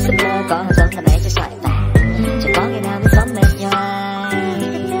mơ, có hạt giống làm em cho xoài ta, chẳng có ngày nào mới sống mệt nhòa.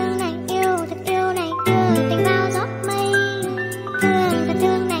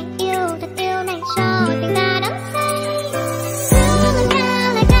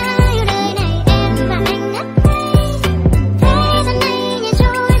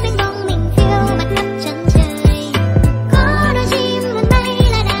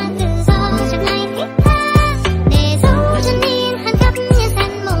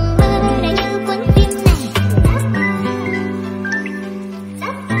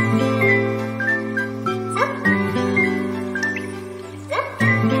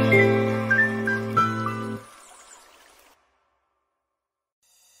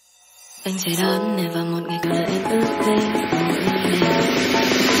 Anh sẽ đón em vào một ngày còn đợi em ước về.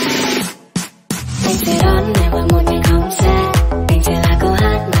 Anh sẽ đón em vào một ngày không xa. Anh sẽ là câu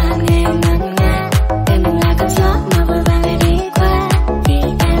hát mà nghe em ngân nga. Em đừng là cơn gió mà vội vàng để đi qua. Vì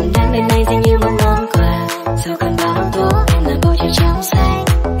em đến bên đây dường như một món quà. Sau cơn bão tố em là bầu trời trong xanh.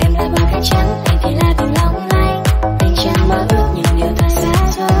 Em là bờ cát trắng, anh thì là biển long lanh. Anh chẳng mơ ước những điều thật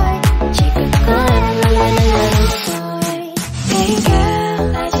xa xôi. Chỉ cần có em là rồi. Hey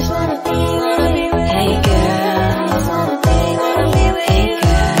girl, I just wanna be with you. Hey girl, I just wanna be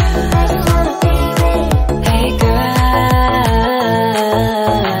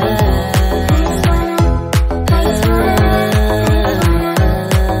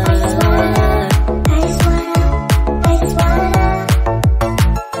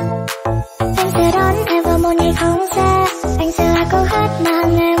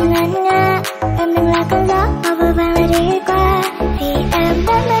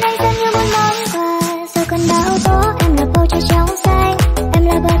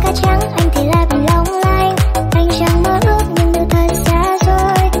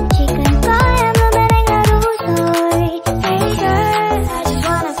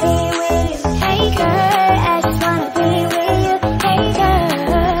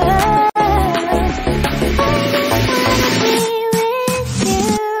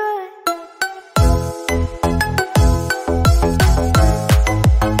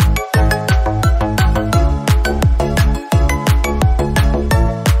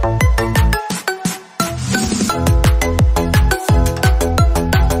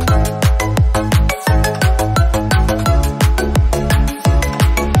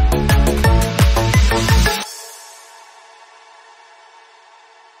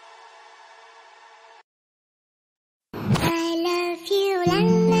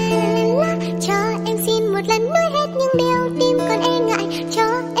một lần nói hết những điều tim còn e ngại. Cho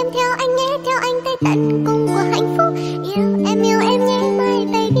em theo anh nhé, theo anh tới tận cùng của hạnh phúc. Yêu em nhé, my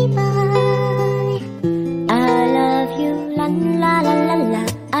baby boy. I love you, la la la la la.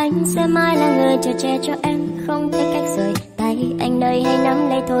 Anh sẽ mãi là người chờ che cho em, không thể cách rời tay. Anh đây hay nắm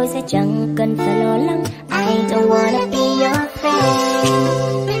lấy thôi sẽ chẳng cần phải lo lắng. I don't wanna be your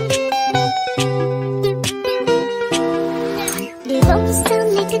friend. Để bỗng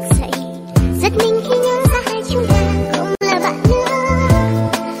sớm nay thức dậy, giật mình khi nhớ ra hai chúng ta không là bạn nữa.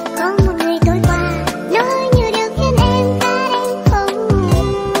 Có một ngày tối qua nói nhiều điều khiến em ta đánh không.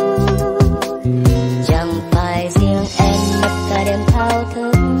 Chẳng phải riêng em mất cả đêm thao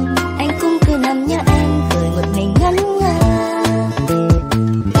thức, anh cũng cứ nằm nhớ em cười một mình ngẩn ngơ.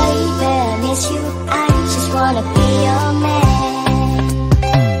 Baby, I miss you, I just wanna be your man.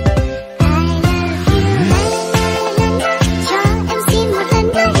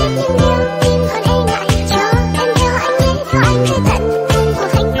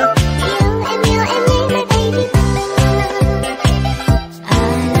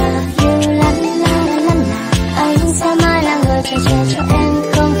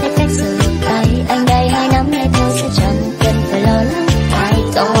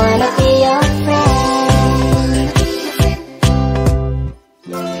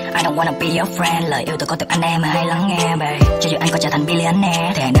 Wanna be your friend, lời yêu tôi có từ anh em mà hãy lắng nghe babe. Cho dù anh có trở thành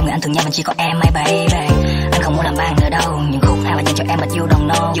billionaire thì hãy đem người anh thương nhau vẫn chỉ có em my baby. Anh không muốn làm bang nữa đâu, những khúc hay mà dành cho em but you don't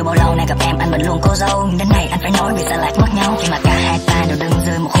know. Dù bao lâu nay gặp em anh vẫn luôn cố giấu, đến nay anh phải nói vì sao lại mất nhau. Khi mà cả hai ta đều đứng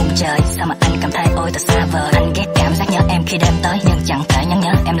dưới một khung trời, sao mà anh cảm thấy ôi thật xa vời. Anh ghét cảm giác nhớ em khi đêm tới, nhưng chẳng thể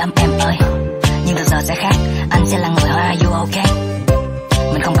nhớ em lắm em ơi. Nhưng từ giờ sẽ khác, anh sẽ là người hỏi are you okay.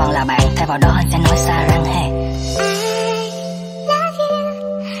 Mình không còn là bạn, thay vào đó anh sẽ nói xa rằng hey.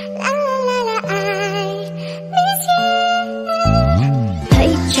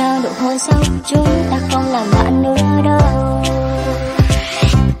 Hôn sau chúng ta không làm bạn nữa đâu.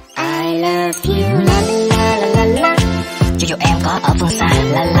 I love you, la la la la la. Cho dù em có ở phương xa,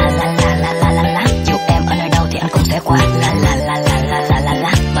 la la la la la la la la. Dù em ở nơi đâu thì anh cũng sẽ qua, la la la la la la la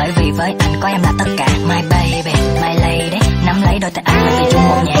la. Bởi vì với anh có em là tất cả, my baby, my lady. Nắm lấy đôi tay anh là vì chung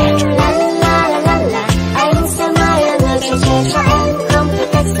một nhà. La la la la la. Anh sẽ mãi là người che che cho em, không thể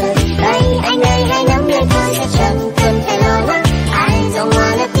cách rời tay. Anh đây hãy nắm lấy thôi sẽ chẳng cần phải lo lắng. I don't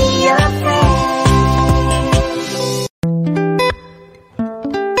wanna be your friend.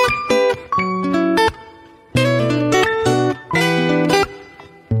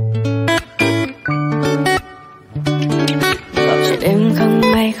 Bầu trời đêm không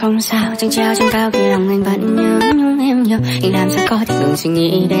mây không sao, trăng treo trên cao khi lòng anh vẫn nhớ nhung em nhiều. Nhưng làm sao có thể ngừng suy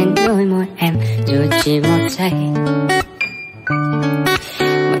nghĩ đến đôi môi em dù chỉ một giây.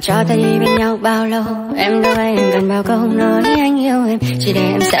 Cho ta đi bên nhau bao lâu, em đâu anh cần bao câu nói anh yêu em. Chỉ để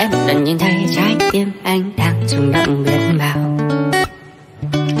em sẽ một lần nhìn thấy trái tim anh đang rung động biết bao.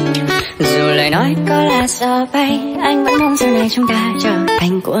 Dù lời nói có là gió bay, anh vẫn mong sau này chúng ta trở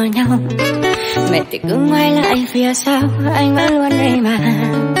thành của nhau. Mệt thì cứ ngoái lại phía sau, anh vẫn luôn đây mà.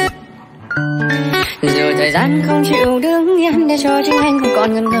 Dù thời gian không chịu đứng yên để cho chính anh không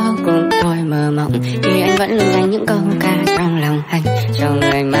còn ngần ngơ cùng tôi mơ mộng, thì anh vẫn luôn dành những câu ca trong lòng anh cho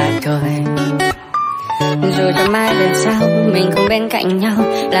người mà thôi. Dù cho mai về sau mình không bên cạnh nhau,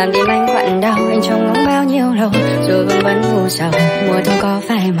 làm tim anh quặn đau anh trông ngóng bao nhiêu lâu. Dù vương vấn u sầu mùa thu có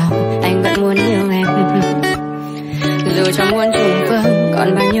phai màu, anh vẫn muốn yêu em. Dù cho muôn trùng phương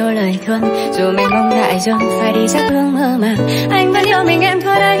còn bao nhiêu lời thương, dù mênh mông đại dương phải đi sắc hương mơ màng, anh vẫn yêu mình em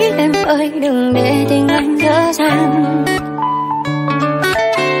thôi đấy em ơi, đừng để tình anh dở dang.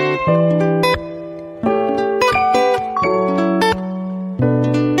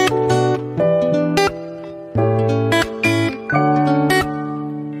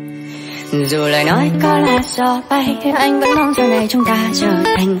 Dù lời nói có là gió bay, anh vẫn mong sau này chúng ta trở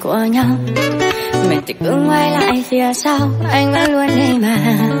thành của nhau. Mình thì cứ ngoái lại phía sau, anh vẫn luôn đây mà.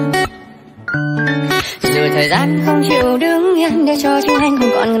 Dù thời gian không chịu đứng yên để cho chúng anh không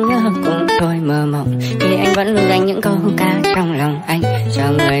còn ngần ngơ cùng tôi mơ mộng, thì anh vẫn luôn dành những câu ca trong lòng anh cho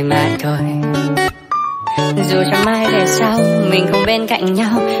người mà thôi. Dù cho mai về sau mình không bên cạnh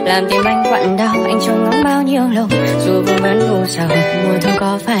nhau, làm tim anh quặn đau anh trông ngóng bao nhiêu lâu. Dù vương vấn u sầu mùa thu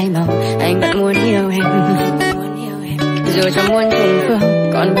có phai màu, anh vẫn muốn yêu em. Dù cho muôn trùng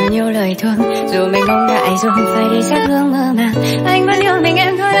phương còn bao nhiêu lời thương, dù mênh mông đại dương phải đi sắc hương mơ màng, anh vẫn yêu mình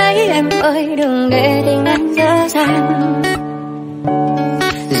em thôi đấy em ơi, đừng để tình anh dở dang.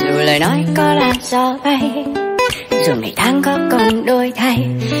 Dù lời nói có là gió bay, dù ngày tháng có còn đổi thay,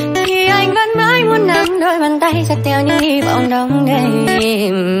 thì anh vẫn mãi muốn nắm đôi bàn tay dắt theo những hy vọng đông đầy.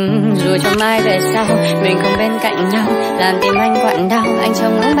 Dù cho mai về sau mình không bên cạnh nhau, làm tim anh quặn đau anh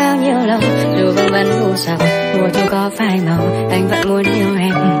trông ngóng bao nhiêu lâu. Dù phương vẫn u sầu. Mùa thu có phai màu, anh vẫn muốn yêu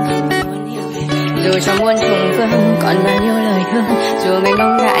em. Dù cho muôn trùng phương còn bao nhiêu lời thương, dù mình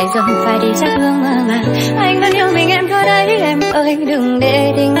mong đại dương phải đi sắc hương mơ màng, anh vẫn yêu mình em thôi đấy em ơi, đừng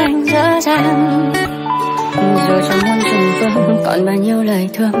để tình anh dở dang. Dù cho muôn trùng phương còn bao nhiêu lời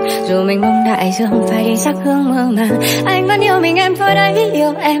thương, dù mình mong đại dương phải đi sắc hương mơ màng, anh vẫn yêu mình em thôi đấy,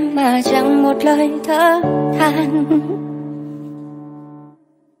 yêu em mà chẳng một lời thở than.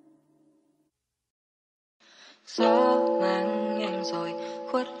 Gió mang em rồi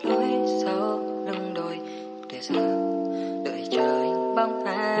khuất lối sau lưng đồi, để giờ đợi trời bóng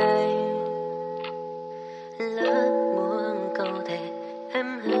ai. Lỡ muốn câu thề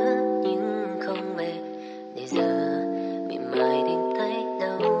em hứa nhưng không về, để giờ bị mai tìm thấy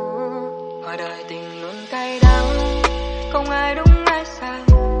đâu. Ngoài đời tình luôn cay đắng, không ai đúng ai sai,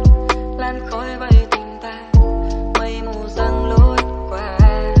 lan khói bay tình ta, mây mù giăng lối qua.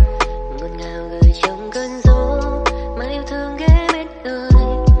 Ngọt ngào gửi trong cơn gió, mà yêu thương ghé bên đời.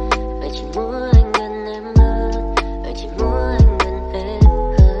 Anh chỉ muốn anh gần em hơn, anh chỉ muốn anh gần em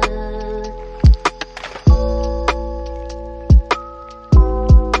hơn.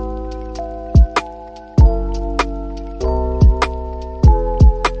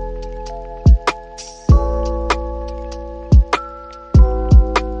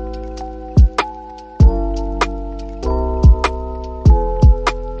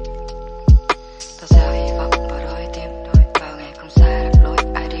 Ta gieo hy vọng vào đôi tim đôi, vào ngày không xa lạc lối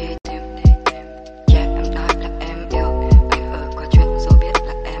ai đi tìm. Cha em nói là em yêu, anh có chuyện rồi biết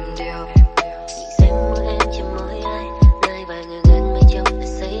là em điêu. Nhìn xem môi em chẳng môi ai, nơi vài người gần mây trông đã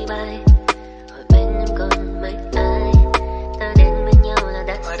say bay. Hỏi bên em còn mấy ai, ta đến bên nhau là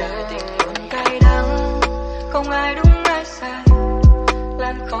đã Ngoài xa. đời tình luôn cay đắng, không ai đúng ai sai,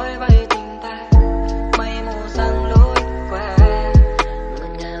 lan khói bay tình ta, mây mù giăng lối qua.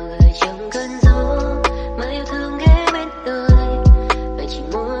 Ngọt ngào gửi trong cơn gió, mà yêu thương ghé bên đời. Anh chỉ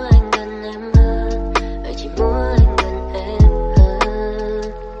muốn anh gần em hơn, anh chỉ muốn anh gần em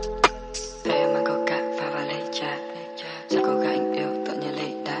hơn. Em mang câu cạn pha và lấy trà, sao cô gái anh yêu tự nhiên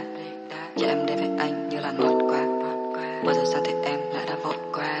lấy đá. Và em đến với anh như là ngọt quá, bao giờ sao thì em lại đã vội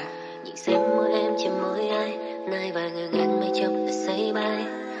qua. Nhìn xem môi em chẳng môi ai, nơi vài người gần mây trông đã say bay.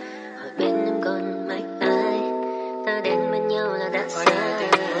 Hỏi bên em còn mấy ai, ta đến bên nhau là đã Ngoài xa. đời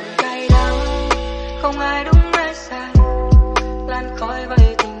tình luôn cay đắng, không ai đúng ai sai, lan khói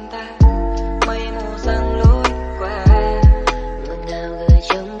bay tình ta, mây mù giăng lối qua. Ngọt ngào gửi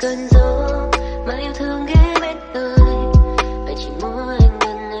trong cơn gió, mà yêu thương ghé bên đời. Anh chỉ muốn anh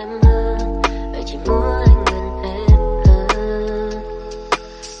gần em hơn, anh chỉ muốn anh gần em hơn.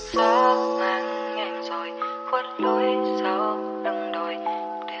 Gió mang em rồi khuất lối sau lưng đồi,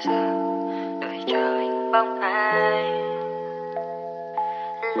 để giờ đợi trời bóng ai.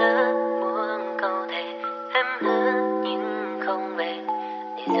 Lỡ muốn câu thề em hứa nhưng không về,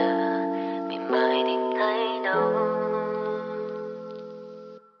 để giờ bị mai tìm thấy đâu.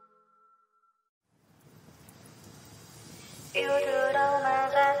 Yêu từ đâu mà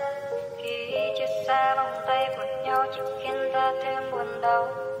ra, khi chia xa vòng tay của nhau chỉ khiến ta thêm buồn đau.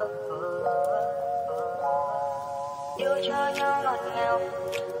 Yêu cho nhau ngọt ngào,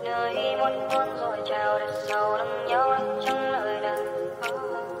 nơi muốn buồn rồi chào để sau lưng nhau trong lời nào.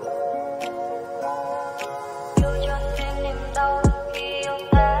 Yêu cho thêm niềm đau khi yêu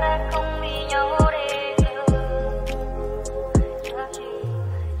ta đã không vì nhau để yêu.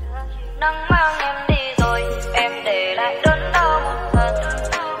 Nắng mang em đi rồi, em để lại đớn đau một phần.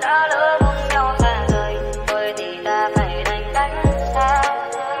 Đã lỡ buông nhau xa rời, thôi thì ta phải đành cách xa.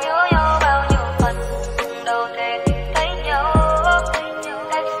 Nhớ nhau bao nhiêu phần, cùng đâu thể tìm thấy nhau.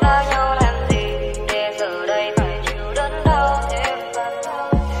 Cách xa nhau làm gì, để giờ đây phải chịu đớn đau thêm phần.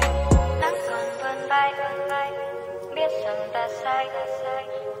 Nắng còn vươn vai, biết rằng ta sai,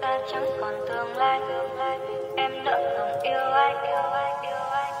 ta chẳng còn tương lai. Em nỡ lòng yêu ai.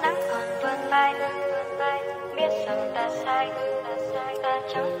 Nắng còn vươn vai, biết rằng ta sai, ta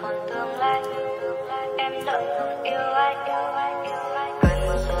chẳng còn tương lai. Em nỡ lòng yêu ai. Cơn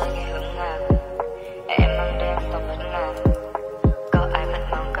mưa rơi khi hững ngả, em mang đêm tóc vẫn ngả. Có ai vẫn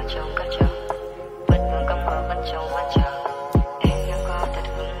mong có trông có chờ, vẫn muốn có mơ vẫn trông vẫn chờ. Emยังcó thật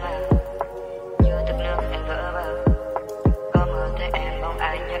hững ngả, nhưទឹកnước em vỡ bờ. Có mơ thấy em mong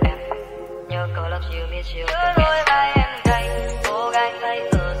ai như em, nhớ câu love you biết chiều từng đôi vai em gầy, cô gái hay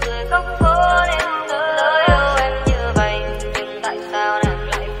ở dưới góc phố nên lỡ yêu em như vậy. Nhưng tại sao nàng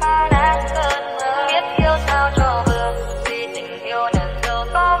lại phá nát cơn mơ, biết yêu sao cho vừa, vì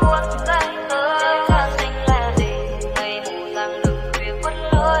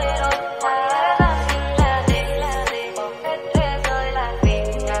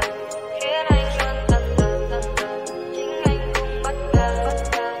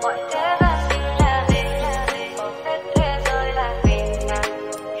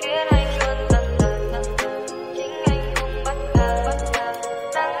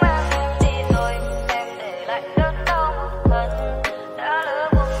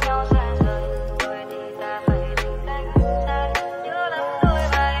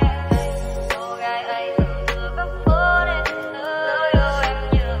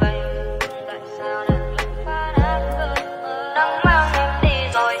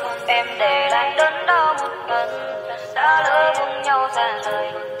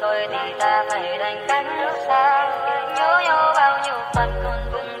mắt còn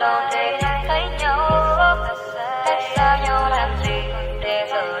vương đau thêm.